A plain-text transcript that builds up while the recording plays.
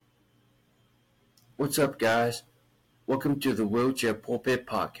What's up, guys? Welcome to the WheelChair Pulpit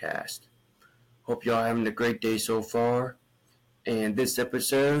podcast. Hope y'all having a great day so far. And this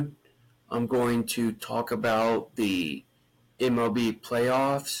episode, I'm going to talk about the MLB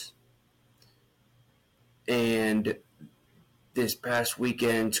playoffs and this past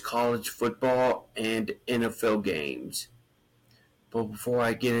weekend's college football and NFL games. But before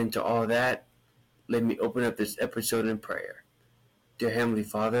I get into all that, let me open up this episode in prayer. Dear Heavenly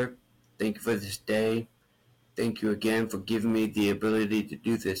Father, thank you for this day. Thank you again for giving me the ability to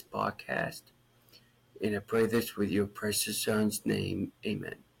do this podcast. And I pray this with your precious Son's name.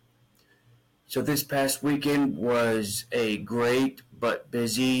 Amen. So this past weekend was a great but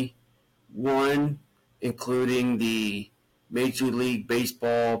busy one, including the Major League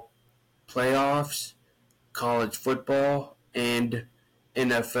Baseball playoffs, college football, and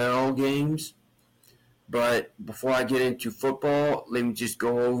NFL games. But before I get into football, let me just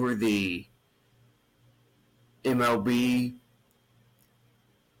go over the MLB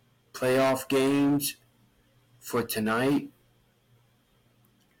playoff games for tonight.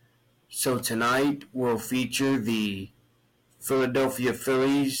 So tonight will feature the Philadelphia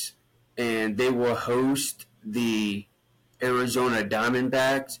Phillies, and they will host the Arizona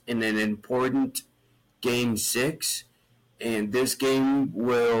Diamondbacks in an important Game 6. And this game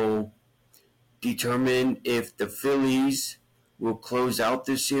will determine if the Phillies will close out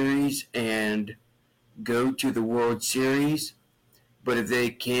the series and go to the World Series. But if they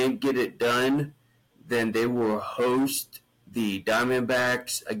can't get it done, then they will host the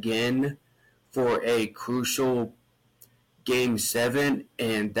Diamondbacks again for a crucial Game 7,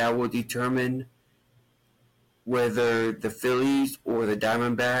 and that will determine whether the Phillies or the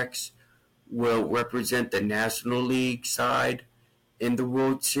Diamondbacks will represent the National League side in the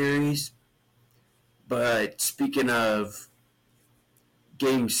World Series. But speaking of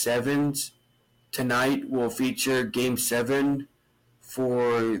Game 7s, tonight will feature Game 7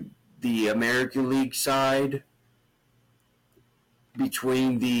 for the American League side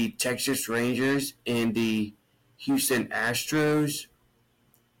between the Texas Rangers and the Houston Astros.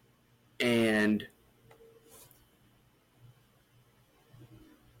 And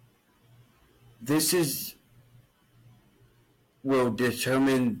this will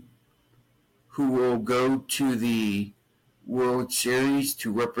determine who will go to the World Series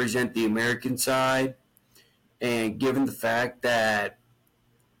to represent the American side. And given the fact that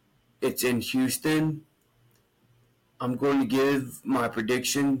it's in Houston, I'm going to give my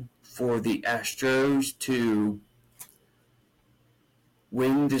prediction for the Astros to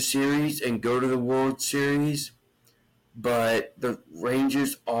win the series and go to the World Series. But the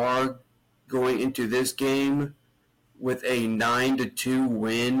Rangers are going into this game with a 9-2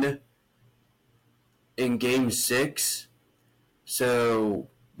 win in Game 6. So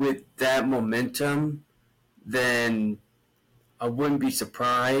with that momentum, then I wouldn't be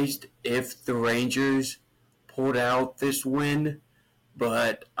surprised if the Rangers pulled out this win.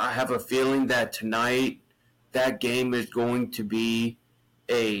 But I have a feeling that tonight that game is going to be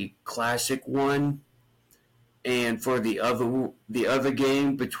a classic one. And for the other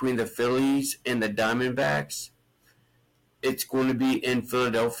game between the Phillies and the Diamondbacks, it's going to be in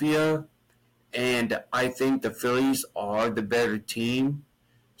Philadelphia. And I think the Phillies are the better team.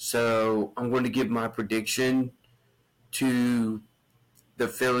 So I'm going to give my prediction to the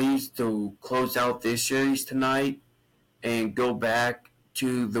Phillies to close out this series tonight and go back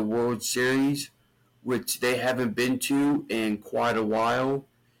to the World Series, which they haven't been to in quite a while.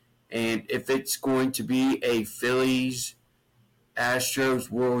 And if it's going to be a Phillies-Astros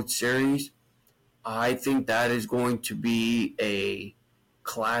World Series, I think that is going to be a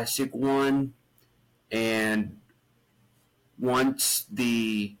classic one. And once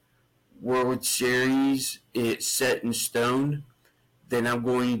the World Series is set in stone, then I'm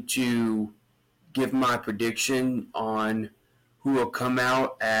going to give my prediction on who will come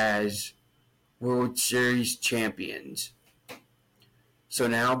out as World Series champions. So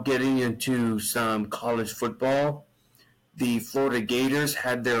now getting into some college football, the Florida Gators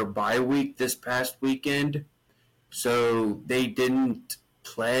had their bye week this past weekend, so they didn't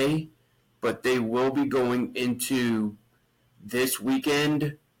play, but they will be going into this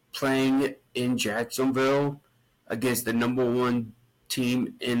weekend playing in Jacksonville against the number one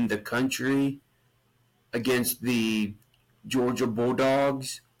team in the country, against the Georgia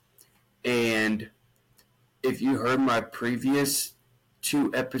Bulldogs. And if you heard my previous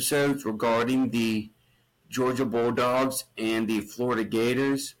 2 episodes regarding the Georgia Bulldogs and the Florida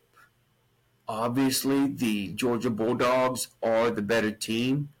Gators, obviously the Georgia Bulldogs are the better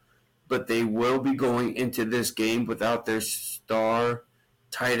team, but they will be going into this game without their star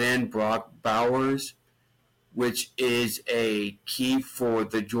tight end Brock Bowers, which is a key for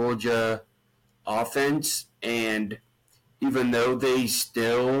the Georgia offense. And even though they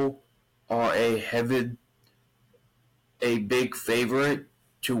still are a big favorite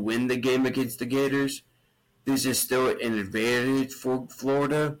to win the game against the Gators, this is still an advantage for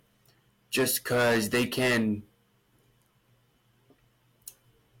Florida just because they can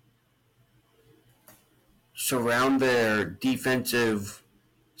surround their defensive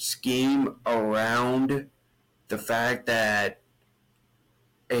scheme around the fact that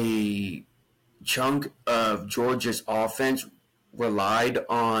a chunk of Georgia's offense relied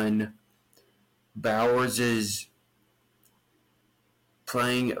on Bowers'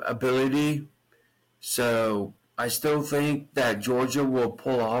 playing ability. So I still think that Georgia will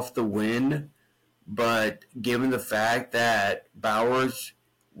pull off the win, but given the fact that Bowers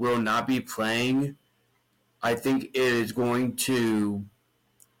will not be playing, I think it is going to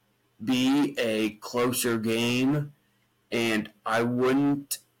be a closer game, and I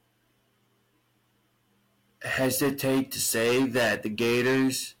wouldn't hesitate to say that the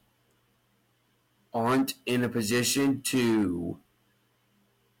Gators aren't in a position to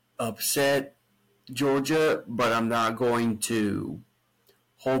upset Georgia, but I'm not going to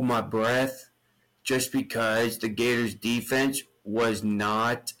hold my breath just because the Gators defense was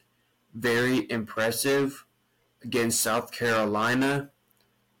not very impressive against South Carolina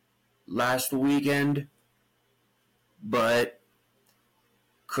last weekend, but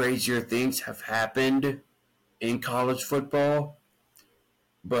crazier things have happened in college football.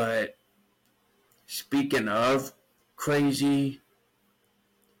 But speaking of crazy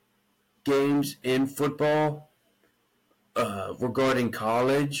games in football, regarding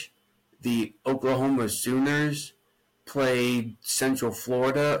college, the Oklahoma Sooners played Central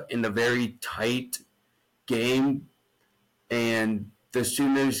Florida in a very tight game, and the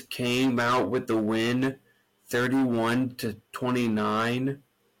Sooners came out with the win 31-29,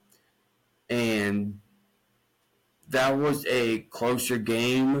 and that was a closer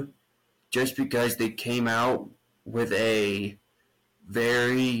game just because they came out with a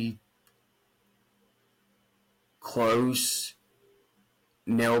very close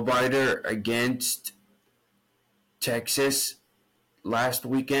nail biter against Texas last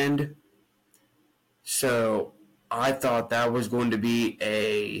weekend. So I thought that was going to be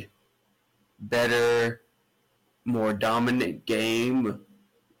a better, more dominant game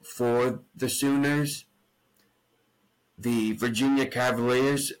for the Sooners. The Virginia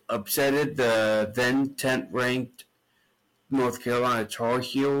Cavaliers upsetted the then 10th ranked North Carolina Tar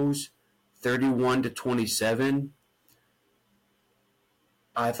Heels 31-27.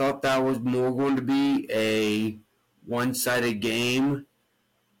 I thought that was more going to be a one-sided game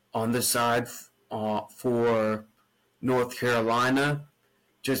on the side for North Carolina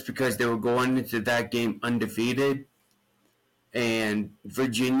just because they were going into that game undefeated. And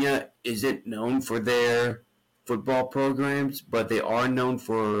Virginia isn't known for their football programs, but they are known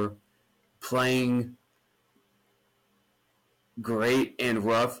for playing great and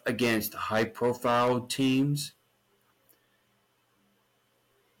rough against high-profile teams.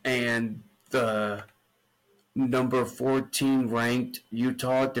 And the number 14 ranked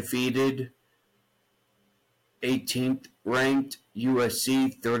Utah defeated 18th ranked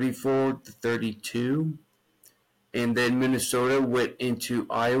USC 34-32. And then Minnesota went into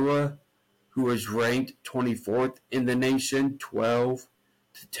Iowa, who was ranked 24th in the nation,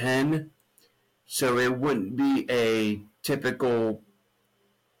 12-10. So it wouldn't be a typical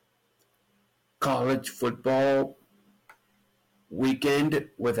college football weekend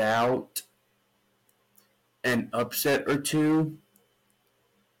without an upset or two.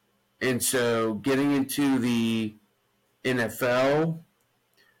 And so getting into the NFL,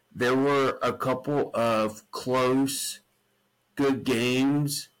 there were a couple of close, good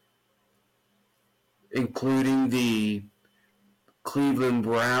games, including the Cleveland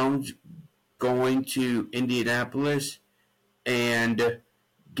Browns going to Indianapolis and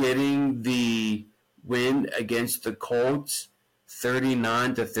getting the win against the Colts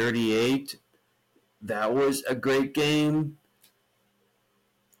 39-38. That was a great game,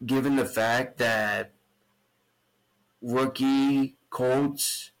 given the fact that rookie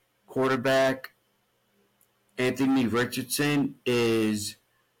Colts quarterback Anthony Richardson is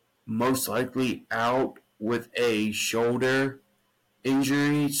most likely out with a shoulder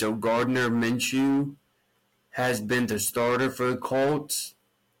injury. So Gardner Minshew has been the starter for the Colts,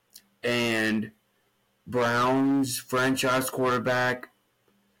 and Browns franchise quarterback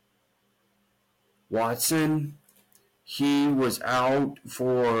Watson, he was out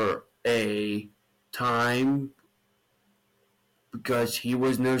for a time because he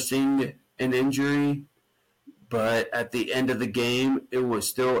was nursing an injury, but at the end of the game, it was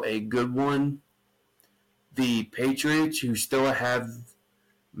still a good one. The Patriots, who still have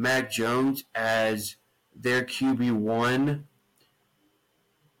Mac Jones as their QB1,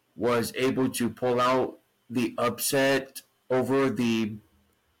 was able to pull out the upset over the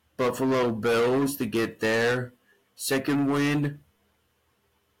Buffalo Bills to get their second win.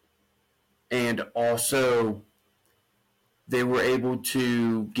 And also, they were able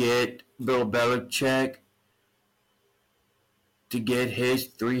to get Bill Belichick to get his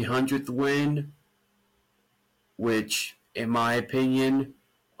 300th win, which, in my opinion,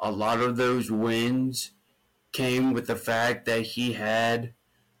 a lot of those wins came with the fact that he had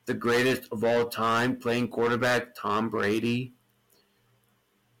the greatest of all time playing quarterback, Tom Brady,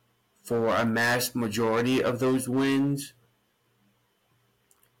 for a mass majority of those wins.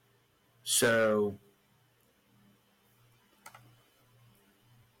 So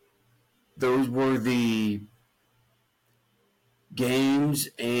those were the games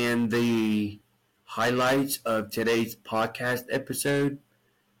and the highlights of today's podcast episode.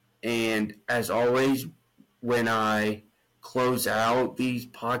 And as always, when I close out these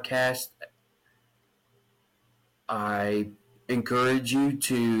podcasts, I encourage you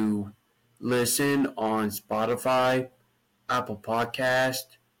to listen on Spotify, Apple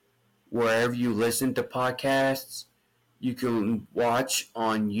Podcast, wherever you listen to podcasts. You can watch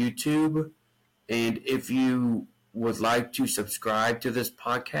on YouTube. And if you would like to subscribe to this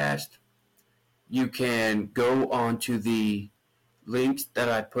podcast, you can go onto the links that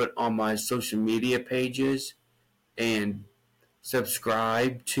I put on my social media pages and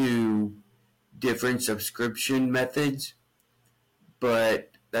subscribe to different subscription methods.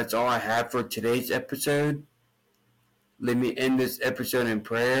 But that's all I have for today's episode. Let me end this episode in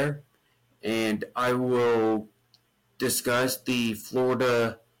prayer, and I will discuss the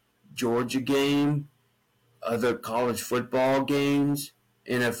Florida Georgia game, other college football games,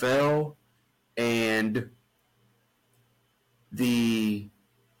 NFL, and the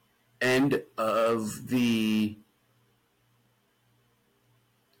end of the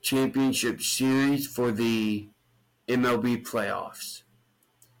championship series for the MLB playoffs.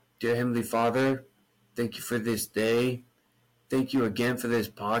 Dear Heavenly Father, thank you for this day. Thank you again for this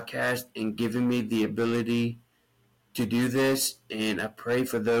podcast and giving me the ability to do this. And I pray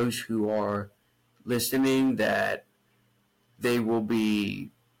for those who are listening that they will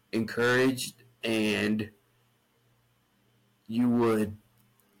be encouraged and you would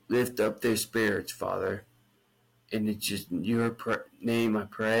lift up their spirits, Father. And it's just in your name I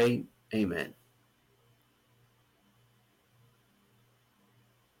pray. Amen.